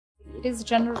It is a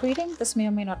general reading. This may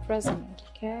or may not resonate.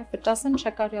 Okay, if it doesn't,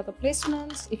 check out your other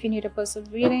placements. If you need a personal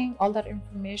reading, all that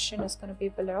information is going to be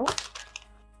below.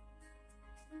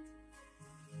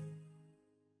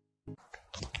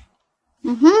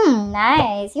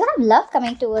 Nice. You have love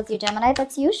coming towards you, Gemini.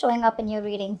 That's you showing up in your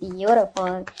reading.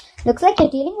 Beautiful. Looks like you're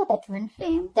dealing with a twin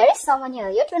flame. There is someone here.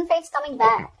 Your twin flame's coming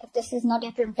back. If this is not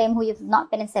your twin flame who you've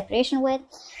not been in separation with,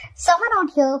 someone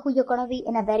out here who you're going to be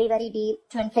in a very, very deep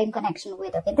twin flame connection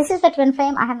with. Okay, this is the twin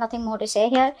flame. I have nothing more to say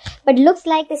here. But looks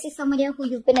like this is someone here who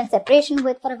you've been in separation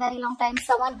with for a very long time.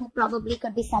 Someone who probably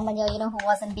could be someone here, who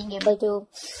wasn't being able to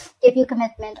give you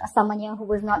commitment, or someone here who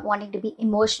was not wanting to be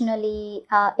emotionally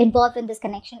involved in this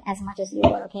connection as much as you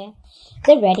were. Okay,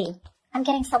 they're ready. I'm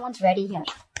getting someone's ready here.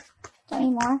 Tell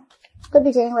me more. Could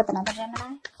be dealing with another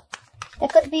Gemini. There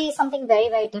could be something very,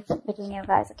 very different between you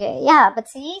guys. Okay, yeah, but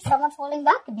see, someone's holding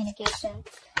back communication.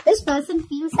 This person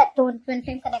feels that twin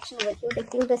flame connection with you. They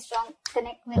feel this strong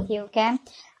connect with you. Okay,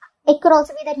 it could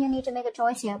also be that you need to make a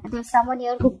choice here, but there's someone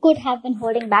here who could have been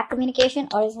holding back communication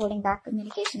or is holding back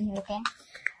communication here. Okay,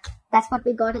 that's what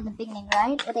we got in the beginning,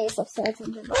 right? With the Ace of Swords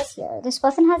in reverse here. This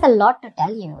person has a lot to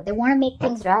tell you. They want to make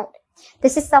things right.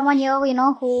 This is someone here,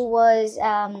 who was,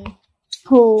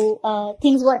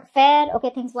 things weren't fair. Okay,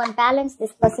 things weren't balanced.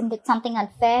 This person did something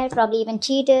unfair, probably even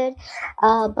cheated.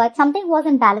 But something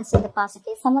wasn't balanced in the past.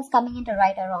 Okay, someone's coming in to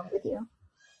right or wrong with you.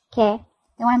 Okay,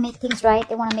 they want to make things right.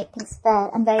 They want to make things fair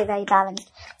and very, very balanced.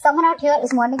 Someone out here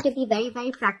is wanting to be very,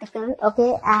 very practical.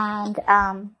 Okay, and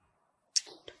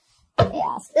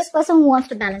yeah, so this person wants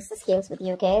to balance the scales with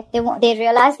you. Okay, they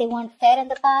realize they weren't fair in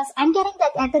the past. I'm getting that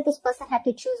either this person had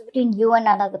to choose between you and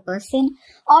another person,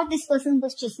 or this person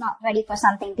was just not ready for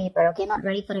something deeper. Okay, not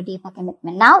ready for a deeper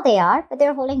commitment. Now they are, but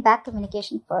they're holding back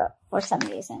communication for some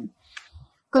reason.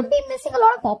 Could be missing a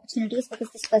lot of opportunities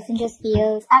because this person just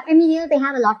feels, here they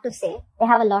have a lot to say. They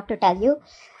have a lot to tell you.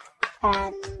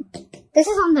 And this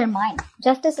is on their mind.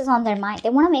 Justice is on their mind.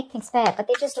 They want to make things fair, but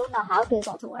they just don't know how to, is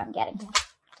also what I'm getting here.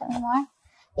 Anymore.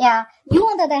 Yeah, you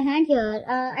on the other hand here,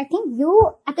 I think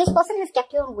this person has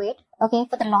kept you on wait, okay,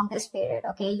 for the longest period.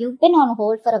 Okay, you've been on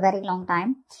hold for a very long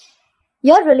time.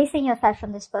 You're releasing yourself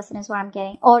from this person is what I'm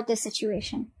getting, or this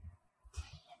situation.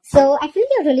 So I feel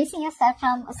you're releasing yourself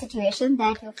from a situation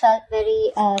that you felt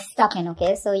very stuck in.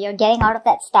 Okay, so you're getting out of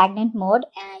that stagnant mode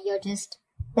and you're just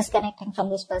disconnecting from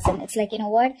this person. It's like, you know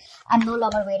what, I'm no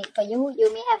longer waiting for you.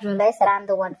 You may have realized that I'm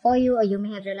the one for you, or you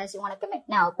may have realized you want to commit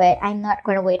now, but I'm not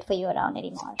going to wait for you around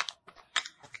anymore.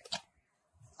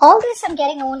 All this I'm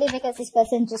getting only because this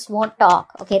person just won't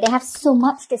talk. Okay, they have so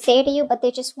much to say to you, but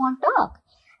they just won't talk.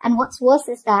 And what's worse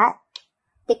is that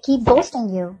they keep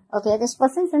ghosting you. Okay, this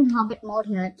person's in hermit mode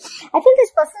here. I feel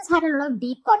this person's had a lot of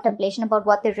deep contemplation about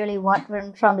what they really want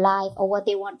from life, or what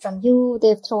they want from you.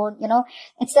 They've thrown,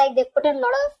 it's like they've put a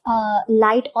lot of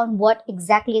light on what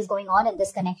exactly is going on in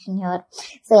this connection here.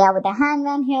 So yeah, with the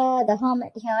hangman here, the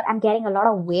hermit here, I'm getting a lot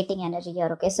of waiting energy here.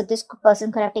 Okay, so this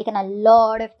person could have taken a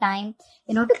lot of time,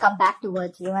 to come back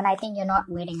towards you, and I think you're not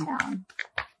waiting around.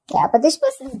 Yeah, but this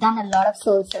person's done a lot of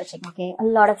soul searching. Okay, a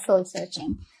lot of soul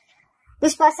searching.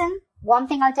 This person, one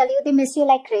thing I'll tell you, they miss you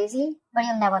like crazy, but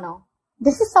you'll never know.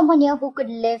 This is someone here who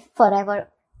could live forever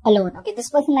alone. Okay,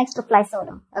 this person likes to fly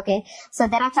solo. Okay, so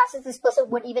there are chances this person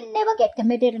would even never get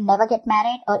committed and never get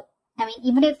married. Or,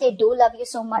 even if they do love you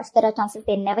so much, there are chances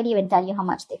they never even tell you how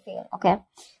much they feel. Okay,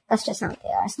 that's just how they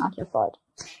are. It's not your fault.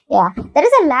 Yeah, there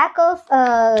is a lack of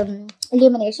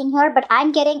illumination here, but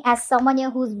I'm getting as someone here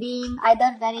who's being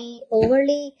either very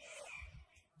overly,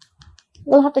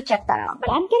 we'll have to check that out.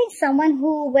 But I'm getting someone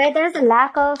where there's a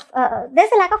lack of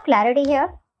clarity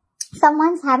here.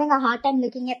 Someone's having a hard time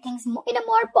looking at things in a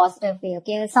more positive way.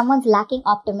 Okay, someone's lacking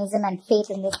optimism and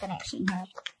faith in this connection here.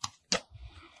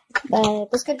 But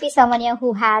this could be someone here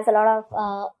who has a lot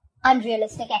of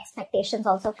unrealistic expectations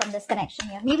also from this connection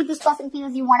here. Maybe this person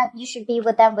feels you should be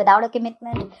with them without a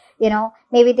commitment.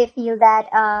 Maybe they feel that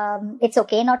it's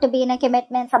okay not to be in a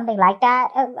commitment, something like that.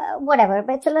 Whatever,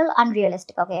 but it's a little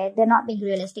unrealistic. Okay, they're not being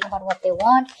realistic about what they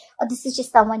want, or this is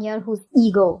just someone here whose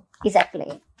ego is at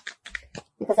play.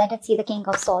 Because I did see the King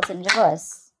of Swords in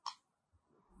reverse.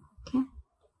 Okay.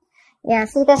 Yeah,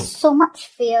 see, there's so much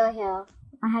fear here.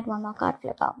 I had one more card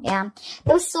flip out. Yeah,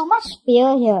 there's so much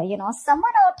fear here.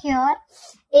 Someone out here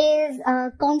is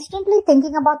constantly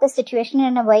thinking about the situation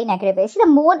in a very negative way. See the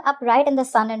moon upright and the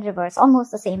sun in reverse, almost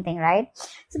the same thing, right?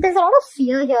 So there's a lot of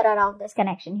fear here around this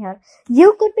connection here.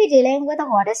 You could be dealing with a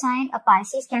water sign, a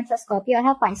Pisces, Cancer, Scorpio. I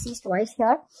have Pisces twice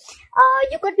here.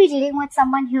 You could be dealing with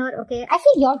someone here. Okay, I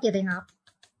feel you're giving up.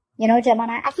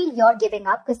 Gemini, I feel you're giving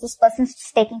up because this person's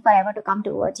just taking forever to come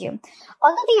towards you.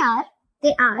 Although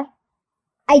they are.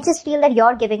 I just feel that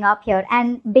you're giving up here.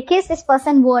 And because this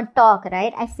person won't talk,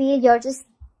 right? I feel you're just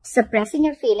suppressing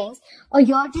your feelings, or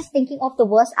you're just thinking of the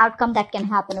worst outcome that can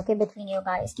happen, okay, between you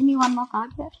guys. Give me one more card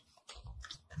here.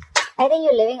 I think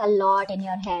you're living a lot in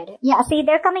your head. Yeah, see,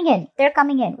 they're coming in. They're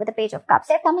coming in with the Page of Cups.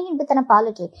 They're coming in with an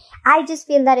apology. I just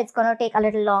feel that it's going to take a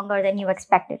little longer than you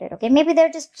expected it, okay? Maybe they're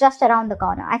just around the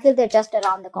corner. I feel they're just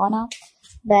around the corner.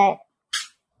 But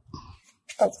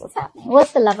that's what's happening.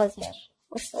 What's the Lovers here?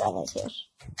 What's the Lovers here?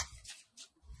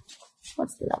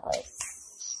 What's the Lovers?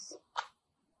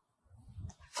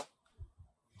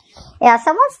 Yeah,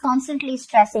 someone's constantly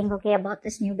stressing, okay, about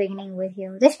this new beginning with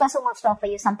you. This person wants to offer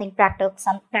you something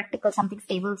practical, something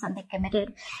stable, something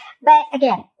committed. But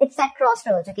again, it's at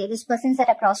crossroads, okay? This person's at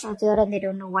a crossroads here and they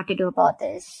don't know what to do about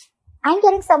this. I'm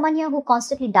getting someone here who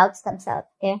constantly doubts themselves,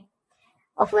 okay,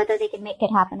 of whether they can make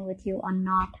it happen with you or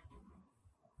not.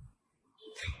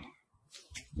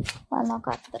 One more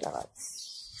card for the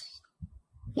Lovers.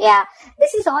 Yeah,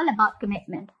 this is all about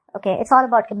commitment. Okay, it's all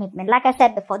about commitment. Like I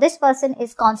said before, this person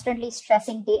is constantly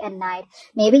stressing day and night.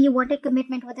 Maybe you wanted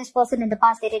commitment with this person in the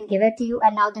past, they didn't give it to you,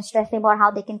 and now they're stressing about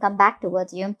how they can come back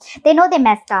towards you. They know they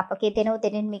messed up, okay? They know they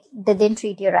didn't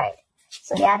treat you right.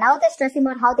 So yeah, now they're stressing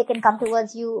about how they can come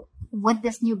towards you with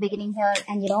this new beginning here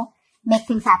and, you know, make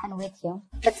things happen with you.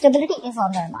 But stability is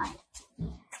on their mind.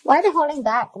 Why are they holding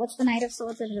back? What's the Knight of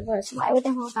Swords in reverse? Why would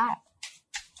they hold back?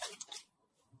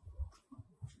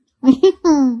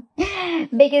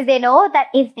 Because they know that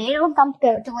if they don't come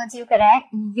towards you, correct,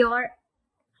 you're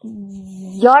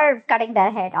cutting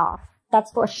their head off.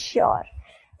 That's for sure.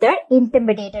 They're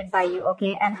intimidated by you,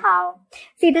 okay? And how?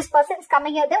 See, this person's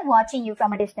coming here, they're watching you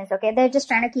from a distance, okay? They're just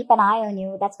trying to keep an eye on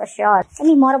you, that's for sure. Tell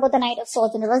me more about the Knight of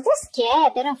Swords in reverse. They're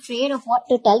scared. They're afraid of what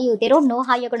to tell you. They don't know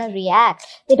how you're going to react.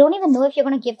 They don't even know if you're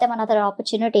going to give them another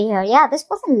opportunity here. Yeah, this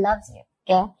person loves you.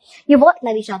 Okay, you both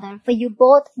love each other. For you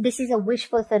both, this is a wish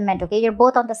fulfillment. Okay, you're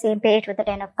both on the same page with the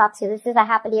Ten of Cups. This is a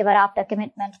happily ever after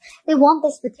commitment. They want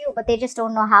this with you, but they just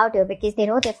don't know how to because they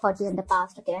know they've hurt you in the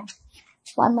past. Okay,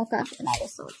 one more card for the Knight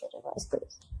of Swords in reverse,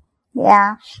 please.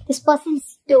 Yeah, this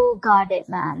person's too guarded,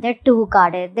 man. They're too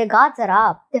guarded. Their guards are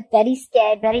up. They're very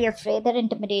scared, very afraid. They're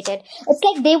intimidated. It's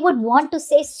like they would want to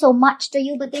say so much to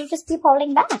you, but they'll just keep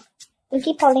holding back. They'll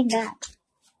keep holding back.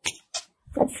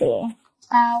 Let's see.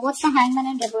 What's the Hangman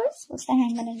in reverse? What's the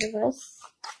Hangman in reverse?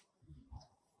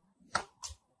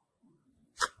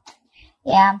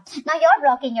 Yeah. Now you're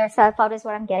blocking yourself out is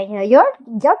what I'm getting here. You're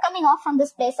coming off from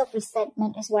this place of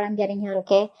resentment is what I'm getting here,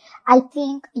 okay? I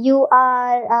think you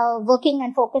are working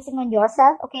and focusing on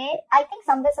yourself, okay? I think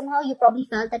somehow you probably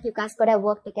felt that you guys could have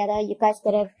worked together. You guys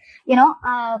could have, you know,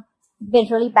 been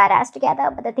really badass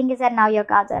together. But the thing is that now your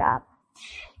cards are up.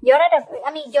 You're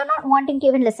not wanting to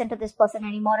even listen to this person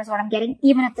anymore is what I'm getting,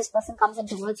 even if this person comes in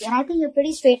towards you. And I think you're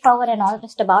pretty straightforward and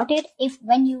honest about it if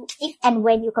and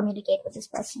when you communicate with this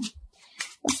person.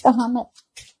 What's the Hermit?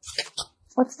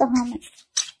 What's the Hermit?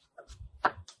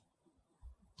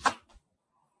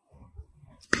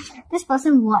 This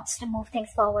person wants to move things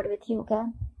forward with you, okay?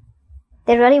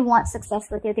 They really want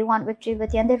success with you. They want victory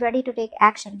with you and they're ready to take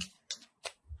action.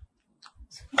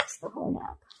 So what's the hold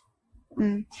up?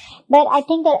 But I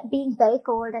think that being very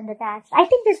cold and detached, I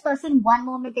think this person, one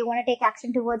moment they want to take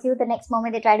action towards you, the next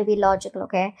moment they try to be logical,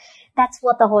 okay? That's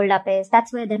what the hold up is.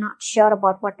 That's where they're not sure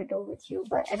about what to do with you.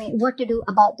 But I mean, what to do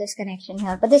about this connection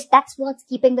here. But that's what's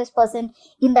keeping this person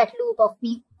in that loop of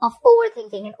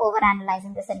overthinking and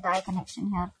overanalyzing this entire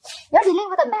connection here. You're dealing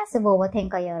with a massive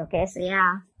overthinker here, okay? So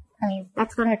yeah, I mean,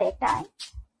 that's going to take time.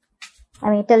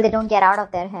 I mean, till they don't get out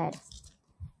of their head.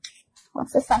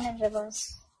 What's the Sun in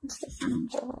reverse? What's the Sun in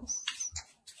reverse?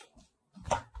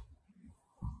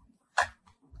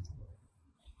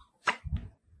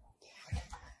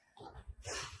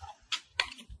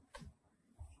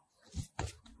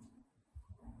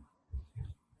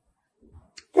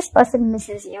 This person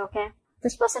misses you, okay?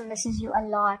 This person misses you a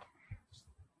lot.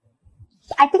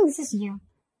 I think this is you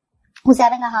who's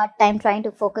having a hard time trying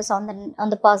to focus on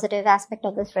the positive aspect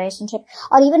of this relationship,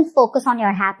 or even focus on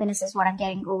your happiness is what I'm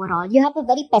getting overall. You have a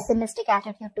very pessimistic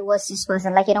attitude towards this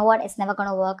person. Like, you know what? It's never going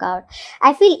to work out.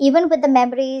 I feel even with the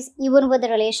memories, even with the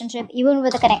relationship, even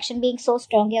with the connection being so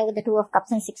strong here with the Two of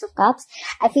Cups and Six of Cups,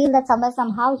 I feel that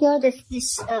somehow here this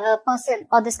person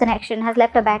or this connection has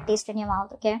left a bad taste in your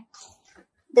mouth, okay?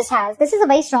 This is a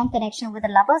very strong connection with the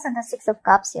Lovers and the Six of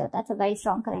Cups here. That's a very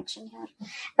strong connection here.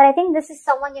 But I think this is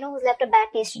someone, you know, who's left a bad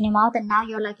taste in your mouth. And now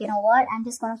you're like, you know what? I'm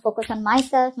just going to focus on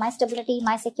myself, my stability,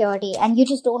 my security. And you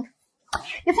just don't,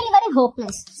 you're feeling very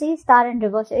hopeless. See, Star in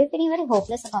reverse. You're feeling very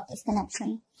hopeless about this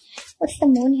connection. What's the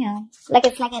Moon here? Like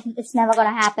it's never going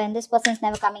to happen. This person's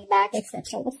never coming back,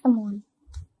 etc. What's the Moon?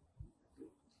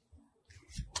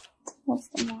 What's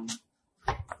the one?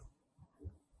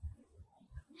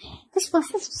 This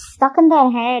person's stuck in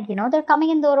their head, you know, they're coming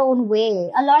in their own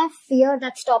way. A lot of fear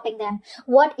that's stopping them.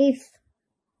 What if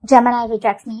Gemini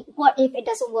rejects me? What if it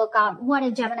doesn't work out? What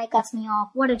if Gemini cuts me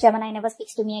off? What if Gemini never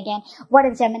speaks to me again? What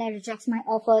if Gemini rejects my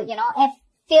offer? You know, if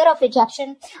fear of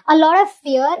rejection, a lot of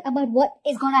fear about what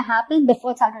is going to happen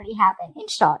before it's already happened, in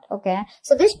short, okay?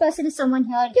 So this person is someone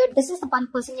here, this is the one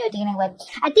person you're dealing with.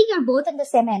 I think you're both in the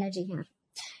same energy here.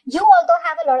 You although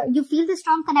have a lot of, you feel the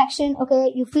strong connection,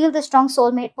 okay? You feel the strong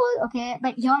soulmate pull, okay?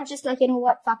 But you're just like, you know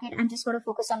what, fuck it, I'm just going to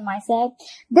focus on myself.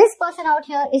 This person out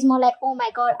here is more like, oh my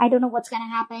God, I don't know what's going to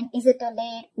happen. Is it too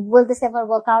late? Will this ever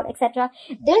work out, etc.?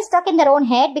 They're stuck in their own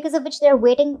head, because of which they're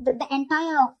waiting. The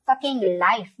entire fucking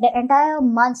life, the entire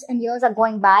months and years are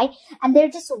going by, and they're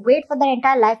just wait for their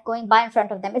entire life going by in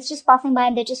front of them. It's just passing by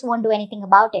and they just won't do anything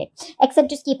about it, except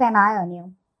just keep an eye on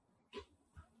you.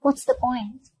 What's the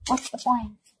point? What's the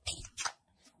point?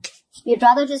 You'd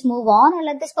rather just move on and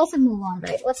let this person move on,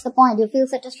 right? What's the point? You feel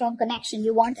such a strong connection.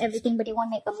 You want everything, but you won't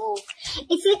make a move.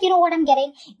 It's like, you know what I'm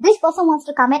getting? This person wants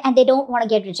to come in and they don't want to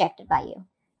get rejected by you.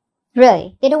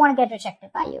 Really. They don't want to get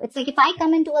rejected by you. It's like if I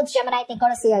come in towards Gemini, they're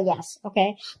going to say a yes,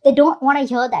 okay? They don't want to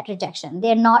hear that rejection.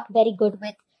 They're not very good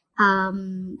with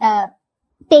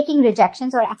taking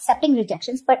rejections or accepting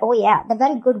rejections. But oh yeah, they're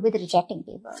very good with rejecting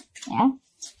people. Yeah.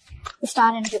 The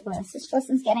Star in reverse. This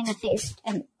person's getting a taste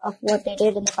of what they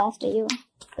did in the past to you.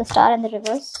 The Star in the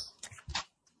reverse.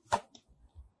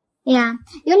 Yeah.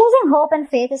 You're losing hope and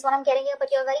faith is what I'm getting here, but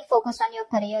you're very focused on your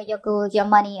career, your goals, your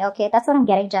money. Okay, that's what I'm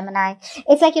getting, Gemini.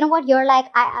 It's like, you know what? You're like,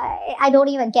 I don't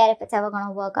even care if it's ever going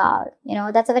to work out. You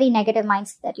know, that's a very negative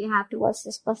mindset that you have towards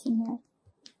this person here.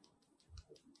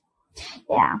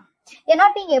 Yeah. You're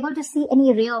not being able to see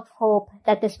any ray of hope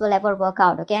that this will ever work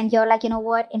out, okay? And you're like, you know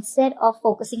what? Instead of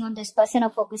focusing on this person or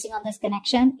focusing on this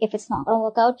connection, if it's not going to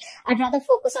work out, I'd rather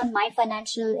focus on my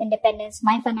financial independence,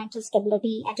 my financial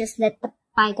stability, and just let the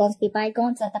bygones be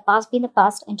bygones, let the past be the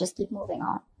past, and just keep moving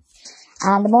on.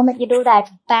 And the moment you do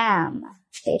that, bam,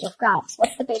 Page of Cups.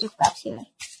 What's the Page of Cups here?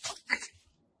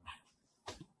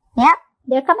 Yeah,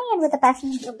 they're coming in with a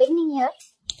passion beginning here.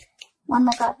 One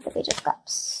more card, the Page of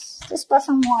Cups. This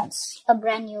person wants a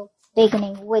brand new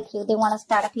beginning with you. They want to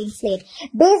start a clean slate.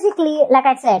 Basically, like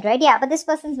I said, right? Yeah, but this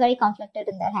person's very conflicted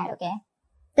in their head, okay?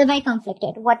 They're very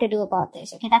conflicted. What to do about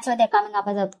this, okay? That's why they're coming up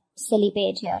as a silly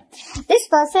page here. This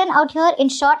person out here, in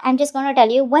short, I'm just going to tell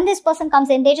you, when this person comes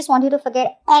in, they just want you to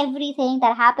forget everything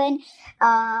that happened.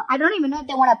 I don't even know if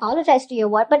they want to apologize to you or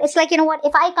what, but it's like, you know what?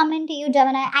 If I come into you,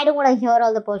 Gemini, I don't want to hear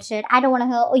all the bullshit. I don't want to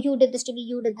hear, oh, you did this to me,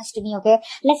 you did this to me, okay?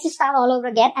 Let's just start all over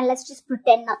again and let's just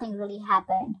pretend nothing really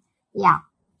happened. Yeah,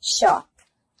 sure.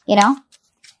 You know?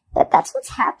 But that's what's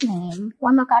happening.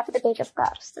 One more card for the Page of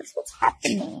Cups. That's what's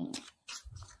happening.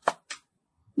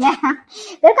 Yeah,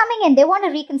 they're coming in. They want a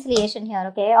reconciliation here,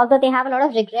 okay? Although they have a lot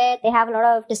of regret, they have a lot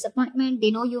of disappointment. They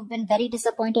know you've been very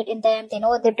disappointed in them. They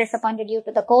know they've disappointed you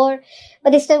to the core.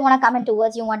 But they still want to come in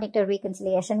towards you, wanting to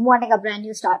reconciliation, wanting a brand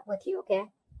new start with you, okay?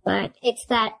 But it's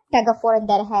that tug of war in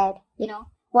their head, you know?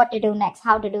 What to do next,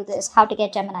 how to do this, how to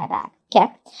get Gemini back,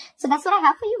 okay? So that's what I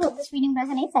have for you. Hope this reading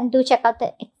resonates. And do check out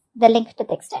the link to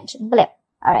the extension below.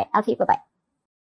 All right, I'll see you. Bye-bye.